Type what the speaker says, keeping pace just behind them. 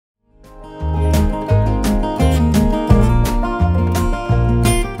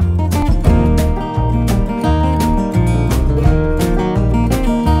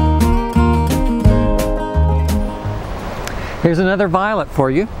Here's another violet for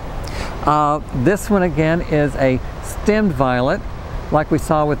you. This one again is a stemmed violet, like we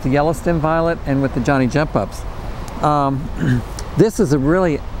saw with the yellow stem violet and with the Johnny Jump Ups. This is a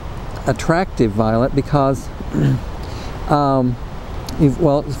really attractive violet because, well,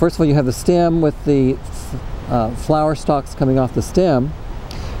 first of all, you have the stem with the flower stalks coming off the stem,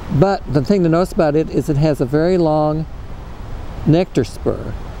 but the thing to notice about it is it has a very long nectar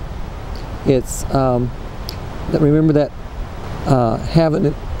spur. It's remember that have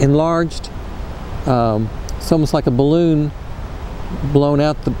an enlarged, it's almost like a balloon blown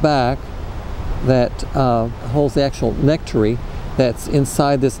out the back that holds the actual nectary that's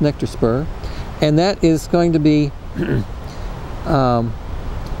inside this nectar spur, and that is going to be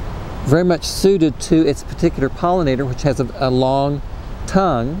very much suited to its particular pollinator, which has a long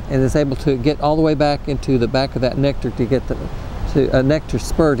tongue and is able to get all the way back into the back of that nectar to get a nectar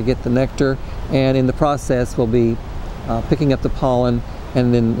spur to get the nectar, and in the process will be picking up the pollen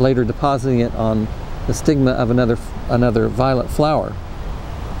and then later depositing it on the stigma of another violet flower.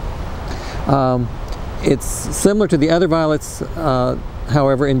 It's similar to the other violets,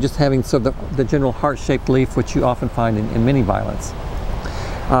 however, in just having sort of the general heart-shaped leaf, which you often find in many violets.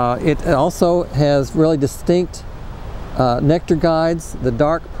 It also has really distinct nectar guides, the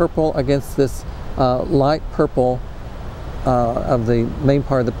dark purple against this light purple of the main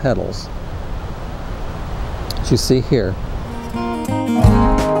part of the petals, as you see here.